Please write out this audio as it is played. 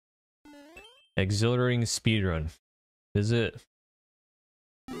Exhilarating speedrun. Visit.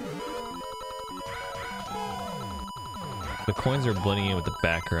 The coins are blending in with the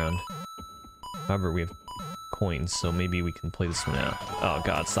background. However, we have coins, so maybe we can play this one out. Oh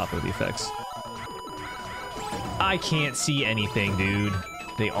god, stop with the effects. I can't see anything, dude.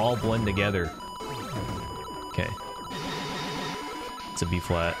 They all blend together. Okay. It's a B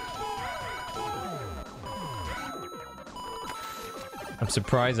flat. I'm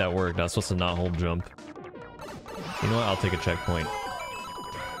surprised that worked. I was supposed to not hold jump. You know what? I'll take a checkpoint.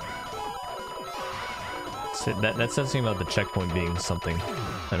 So that says something about the checkpoint being something.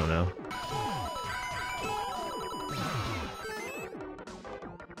 I don't know.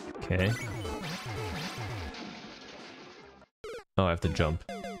 Okay. Oh, I have to jump.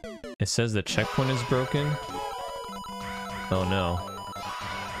 It says the checkpoint is broken. Oh no.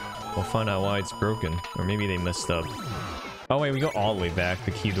 We'll find out why it's broken. Or maybe they messed up. Oh wait, we go all the way back.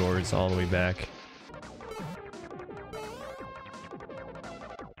 The key door is all the way back.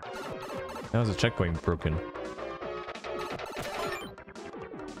 That was a checkpoint broken.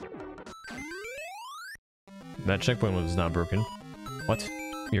 That checkpoint was not broken. What?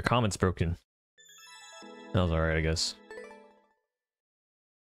 Your comment's broken. That was alright, I guess.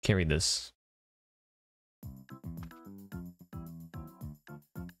 Can't read this.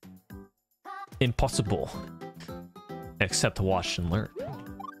 Impossible. Except to watch and learn.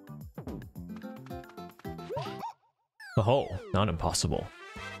 Oh, not impossible.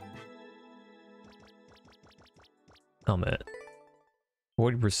 Helmet.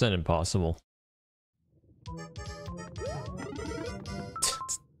 40% impossible.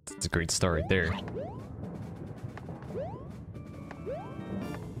 That's a great start right there.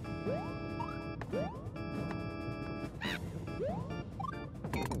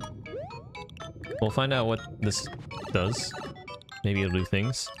 We'll find out what this does. Maybe it'll do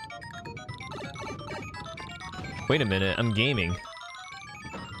things. Wait a minute, I'm gaming.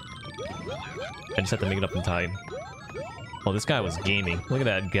 I just have to make it up in time. Oh, this guy was gaming. Look at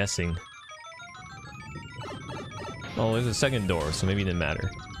that, guessing. Oh, there's a second door, so maybe it didn't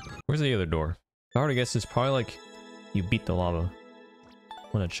matter. Where's the other door? If I were to guess, it's probably like you beat the lava.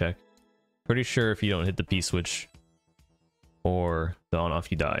 Wanna check. Pretty sure if you don't hit the P switch or the on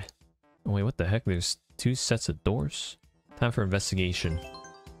off, you die. Oh wait, what the heck? There's two sets of doors? Time for investigation.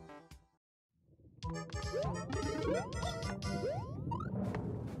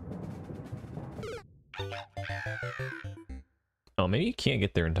 Oh, maybe you can't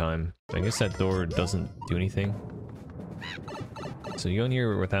get there in time. I guess that door doesn't do anything. So you go in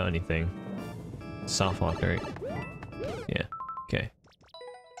here without anything. Soft lock, right? Yeah, okay.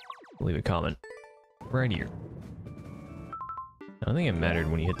 Leave a comment. Right here. I don't think it mattered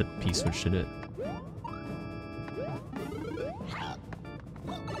when you hit the P switch, did it?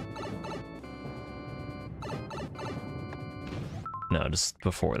 No, just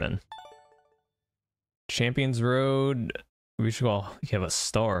before then. Champions Road. We should all have a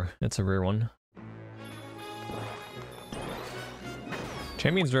star. That's a rare one.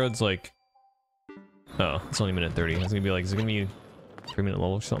 Champions Road's like... Oh, it's only minute 30. It's gonna be like, is it gonna be a 3-minute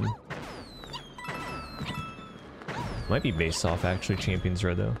level or something? Might be based off actually Champions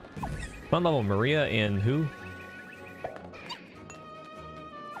Road though. Fun level Maria and who?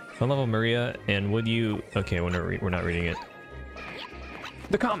 Fun level Maria and would you... Okay, we're not reading it.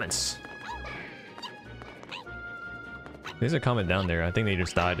 The comments! There's a comment down there. I think they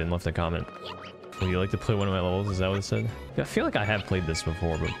just died and left a comment. Would you like to play one of my levels? Is that what it said? I feel like I have played this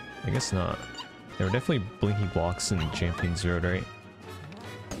before, but I guess not. There were definitely blinky blocks in Champions Road, right?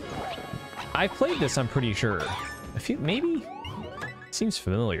 I played this, I'm pretty sure. I feel maybe it seems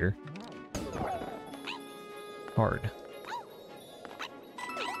familiar. Hard.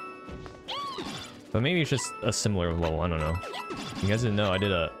 But maybe it's just a similar level, I don't know. You guys didn't know I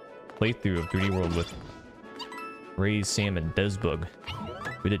did a playthrough of 3D World with Ray, Sam, and Desbug.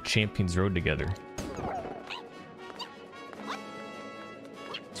 We did Champions Road together.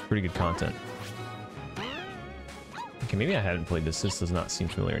 It's pretty good content. Okay, maybe I haven't played this. This does not seem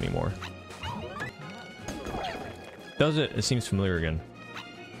familiar anymore. Does it? It seems familiar again.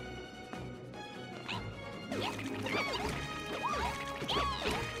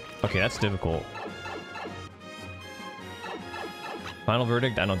 Okay, that's difficult. Final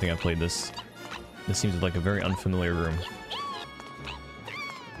verdict? I don't think I played this. This seems like a very unfamiliar room.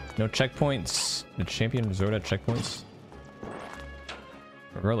 No checkpoints. Did Champions Road have checkpoints?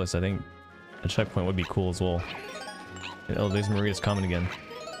 Regardless, I think a checkpoint would be cool as well. Oh, there's Maria's comment again.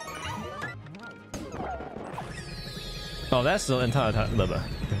 Oh, that's the entire time.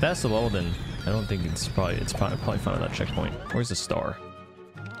 If that's the level, then I don't think it's probably fine without checkpoint. Where's the star?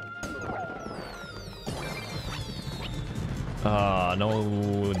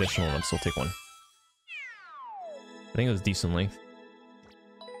 No additional one. Still take one. I think it was decent length.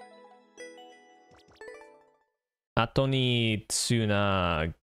 Atoni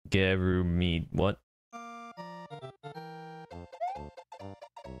tsuna geru mi what?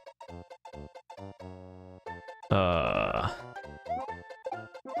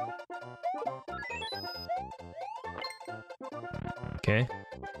 Okay.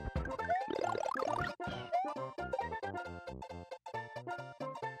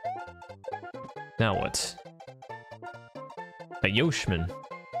 Now what? A Yoshman.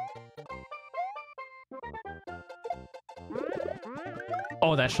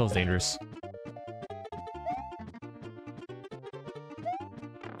 Oh, that shell's dangerous.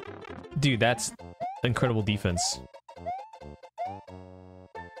 Dude, that's incredible defense.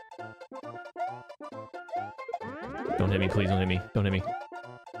 Don't hit me, please, don't hit me. Don't hit me.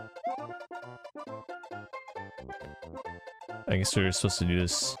 I guess we're supposed to do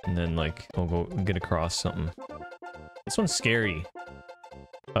this, and then, like, I'll go get across something. This one's scary.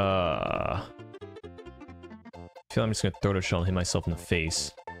 I feel I'm just gonna throw the shell and hit myself in the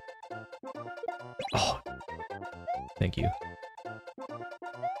face. Oh. Thank you.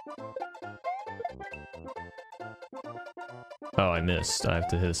 Oh, I missed. I have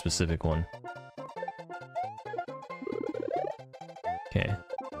to hit a specific one. Okay.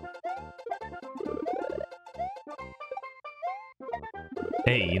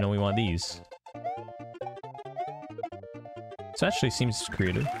 Hey, you know we want these. This actually seems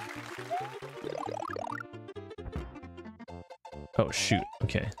creative. Oh, shoot.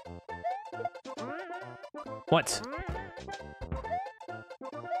 Okay. What?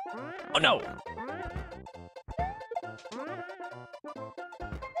 Oh, no!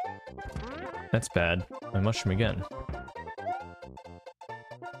 That's bad. My mushroom again.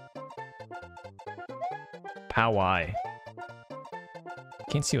 Powai.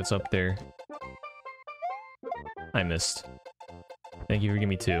 Can't see what's up there. I missed. Thank you for giving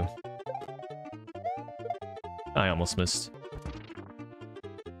me 2. I almost missed.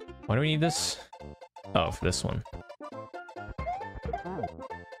 Why do we need this? Oh, for this one.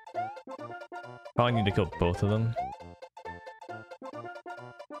 Probably need to kill both of them.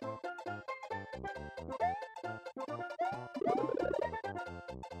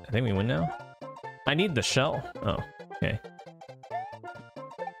 I think we win now. I need the shell. Oh, okay.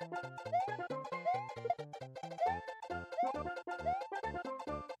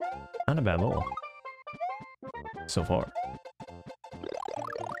 Not a bad level so far.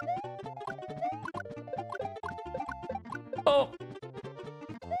 Oh!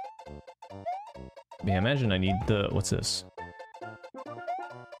 Yeah, imagine I need the... What's this?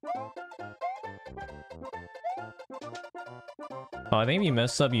 Oh, I think if you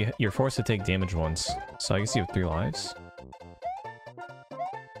mess up, you're forced to take damage once. So I guess you have 3 lives.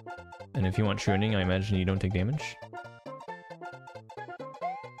 And if you want true ending, I imagine you don't take damage.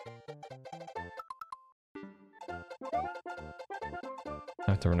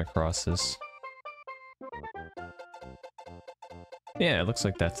 I have to run across this. Yeah, it looks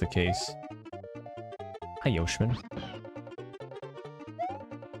like that's the case. Hi, Yoshman.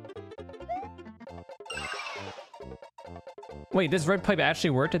 Wait, this red pipe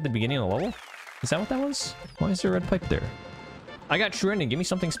actually worked at the beginning of the level? Is that what that was? Why is there a red pipe there? I got true ending. Give me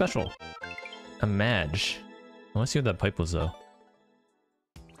something special. A Madge. I want to see what that pipe was, though.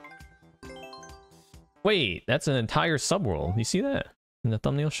 Wait, that's an entire subworld. You see that? In the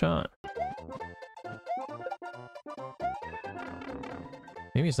thumbnail shot.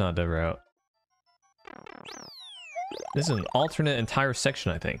 Maybe it's not a dead route. This is an alternate entire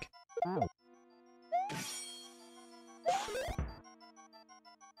section, I think.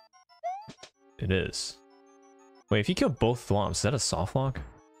 It is. Wait, if you kill both thwomps, is that a soft lock?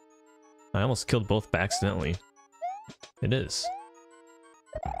 I almost killed both by accidentally. It is.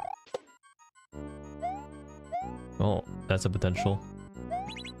 Oh, that's a potential.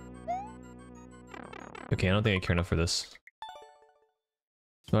 Okay, I don't think I care enough for this.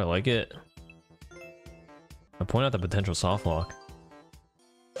 Do I like it? I point out the potential soft lock.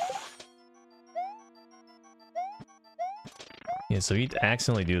 Yeah, so you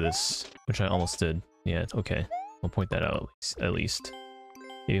accidentally do this, which I almost did. Yeah, okay. I'll point that out at least.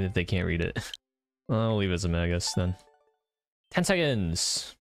 Even if they can't read it. I'll leave it as a meh, I guess, then. 10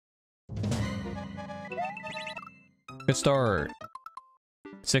 seconds! Good start!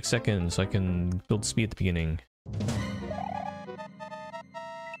 6 seconds, so I can build speed at the beginning.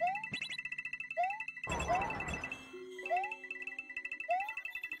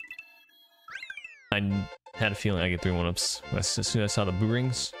 I had a feeling I get 3 1-ups as soon as I saw the boo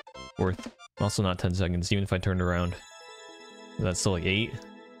rings. Worth. Also not 10 seconds, even if I turned around. That's still like 8,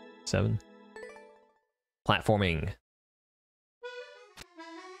 7. Platforming.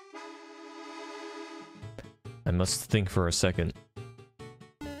 I must think for a second.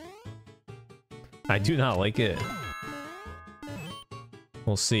 I do not like it.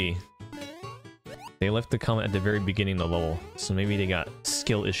 We'll see. They left the comment at the very beginning of the level, so maybe they got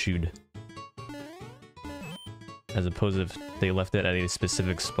skill issued. As opposed to if they left it at a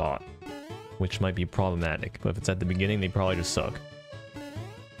specific spot, which might be problematic. But if it's at the beginning, they probably just suck.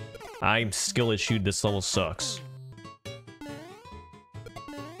 I'm skill issued, this level sucks.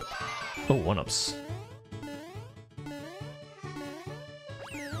 Oh, 1-ups.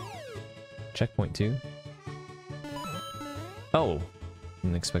 Checkpoint 2. Oh,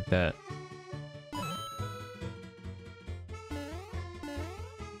 didn't expect that.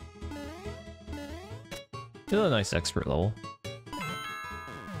 Still a nice expert level.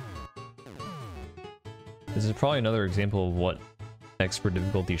 This is probably another example of what expert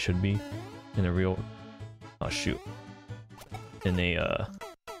difficulty should be in a real... Oh shoot. In a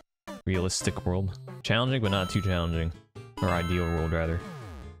realistic world. Challenging, but not too challenging. Or ideal world, rather.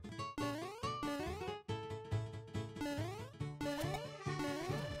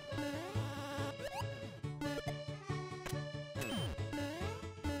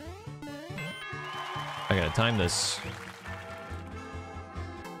 I gotta time this.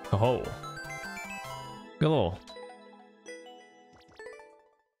 Oh. Good little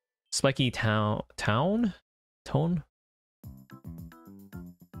spiky town? Tone?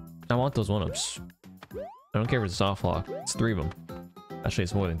 I want those 1-ups. I don't care if it's a soft lock. It's 3 of them. Actually,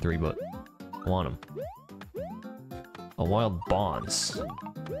 it's more than 3, but I want them. A wild bonds.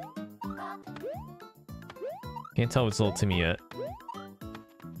 Can't tell if it's little Timmy yet.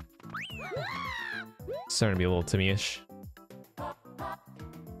 Starting to be a little Timmy-ish.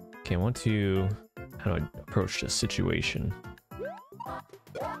 Okay, I want to... How do I approach this situation?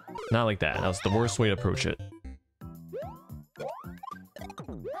 Not like that. That was the worst way to approach it.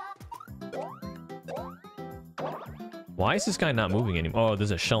 Why is this guy not moving anymore? Oh,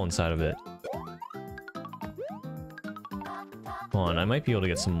 there's a shell inside of it. Hold on, I might be able to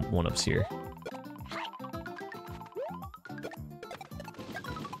get some 1-ups here.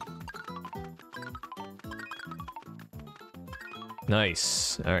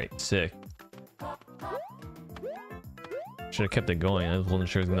 Nice. Alright, sick. Should have kept it going. I wasn't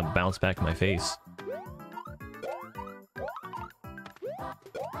sure it was gonna bounce back in my face.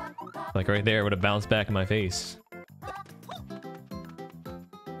 Like right there, it would have bounced back in my face.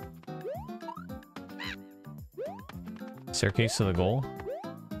 Staircase to the goal.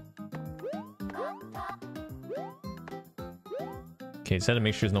 Okay, just had to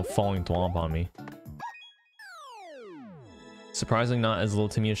make sure there's no falling thwomp on me. Surprisingly not as little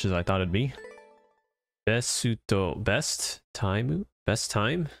Timmy-ish as I thought it'd be. Best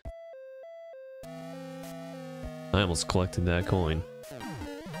time? I almost collected that coin.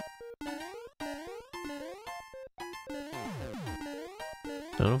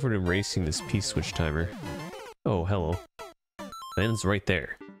 I don't know if we're racing this P-switch timer. Oh, hello. Lands right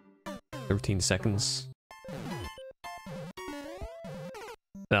there. 13 seconds.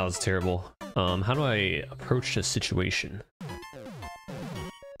 That was terrible. How do I approach this situation?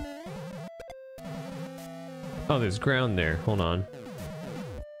 Oh, there's ground there. Hold on.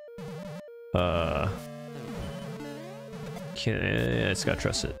 I just gotta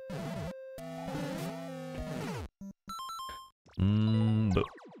trust it. But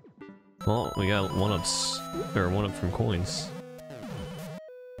well, we got 1-ups, or 1-up from coins.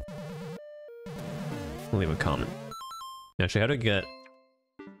 I'll leave a comment. Actually, how do I get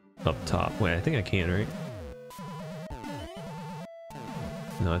up top? Wait, I think I can, right?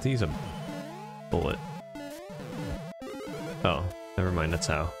 No, I think he's a bullet. Oh, never mind, that's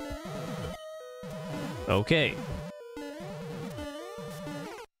how. Okay.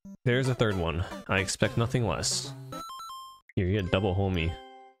 There's a third one. I expect nothing less. Here, you get double homie.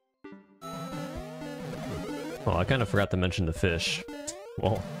 Oh, I kind of forgot to mention the fish.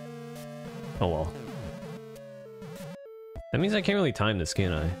 Well. Oh well. That means I can't really time this,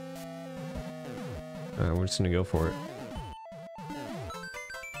 can I? Alright, we're just gonna go for it.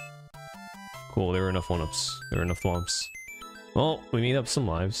 Cool, there were enough 1-ups. There were enough thwomps. Well, we made up some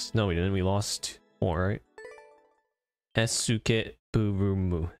lives. No, we didn't. We lost 4, right? Escape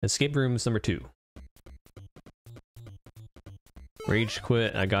room. Escape rooms number 2. Rage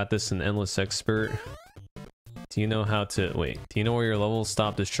quit. I got this in Endless Expert. Do you know how to... Wait, do you know where your level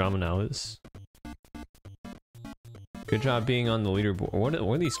stop this drama now is? Good job being on the leaderboard. What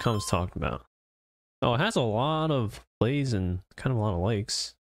are these comments talking about? Oh, it has a lot of plays and kind of a lot of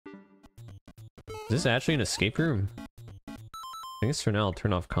likes. Is this actually an escape room? I guess for now I'll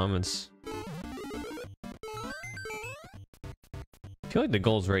turn off comments. I feel like the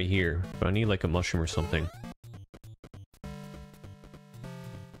goal's right here, but I need like a mushroom or something.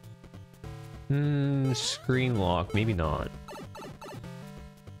 Screen lock, maybe not.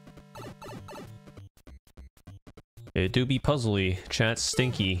 It do be puzzly, chat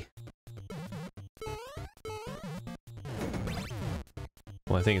stinky.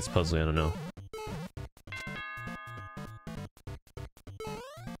 Well, I think it's puzzly, I don't know.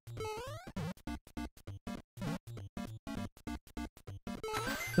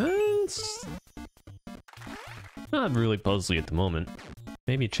 It's not really puzzly at the moment.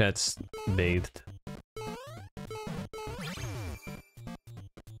 Maybe chat's bathed.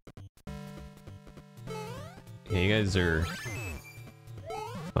 Yeah, you guys are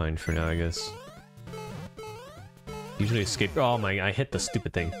fine for now, I guess. Usually escape— oh my, I hit the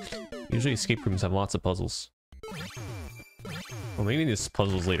stupid thing. Usually escape rooms have lots of puzzles. Well, maybe there's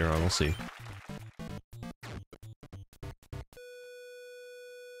puzzles later on, we'll see.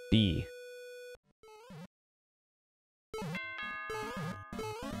 B.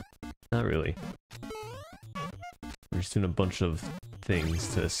 Not really. We're just doing a bunch of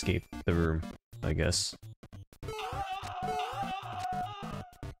things to escape the room, I guess.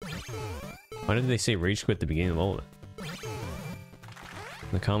 Why did they say rage quit at the beginning of all of it?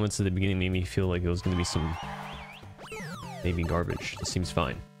 The comments at the beginning made me feel like it was going to be some maybe garbage. This seems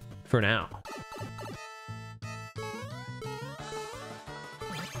fine. For now.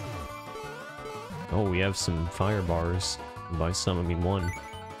 Oh, we have some fire bars. And by some, I mean one.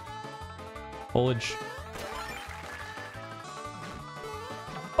 Foliage.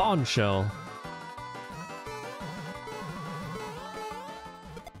 Bombshell.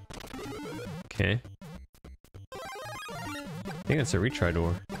 Okay. I think that's a retry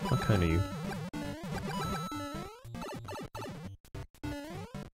door. What kind are you?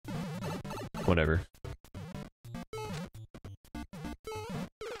 Whatever.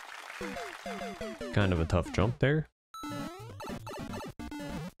 Kind of a tough jump there.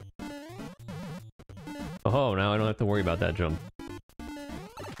 Oh, now I don't have to worry about that jump.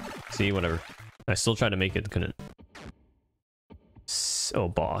 See, whatever. I still tried to make it, couldn't. Oh,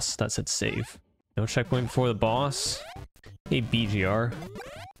 boss. That said save. No checkpoint before the boss. Hey, BGR.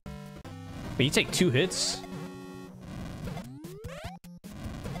 But you take 2 hits?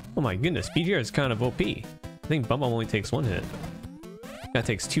 Oh my goodness, BGR is kind of OP. I think Bum Bum only takes 1 hit. That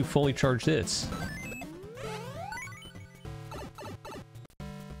takes 2 fully charged hits.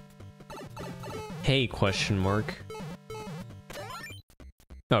 Hey, question mark.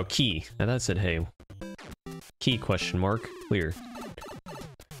 Oh, key. Now that said hey. Key question mark. Clear.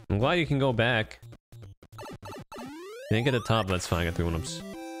 I'm glad you can go back. Didn't get the top, that's fine. I got 3 1-ups.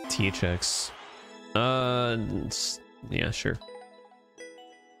 THX. Yeah, sure.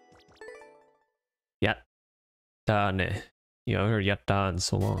 Yatta. You haven't heard yatta in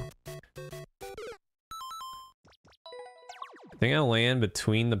so long. I think I'll land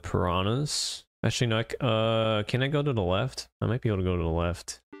between the piranhas. Actually, no, can I go to the left? I might be able to go to the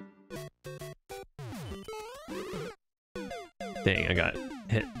left. Dang, I got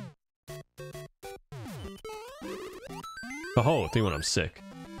hit. Oh, 3-1, I'm sick.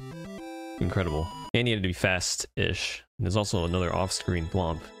 Incredible. And you had to be fast-ish. There's also another off-screen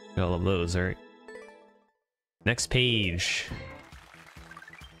blomp. Gotta love those, alright. Next page.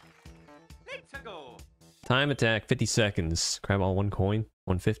 Let's go. Time attack, 50 seconds. Grab all 1 coin,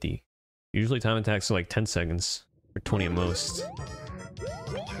 150. Usually time attacks are like 10 seconds, or 20 at most.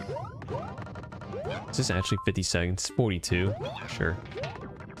 Is this actually 50 seconds? 42? Sure.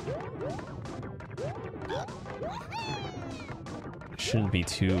 Shouldn't be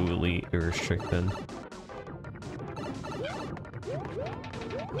too elite or strict then.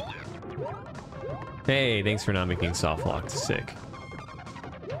 Hey, thanks for not making soft locked. Sick.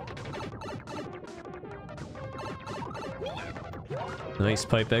 Nice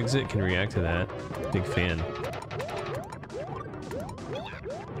pipe exit, can react to that. Big fan.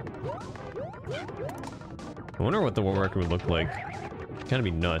 I wonder what the world record would look like. Kind of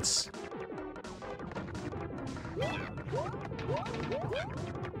be nuts.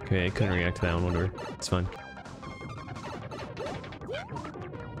 Okay, I couldn't react to that one, whatever. It's fine.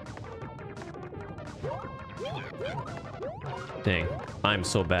 Dang, I'm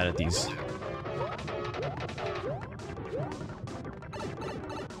so bad at these.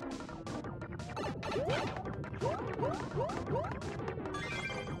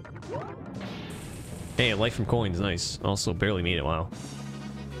 Hey, life from coins, nice. Also, barely made it, wow.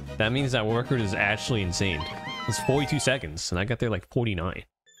 That means that record is actually insane. It's 42 seconds, and I got there like 49.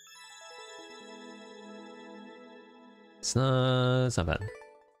 It's not bad.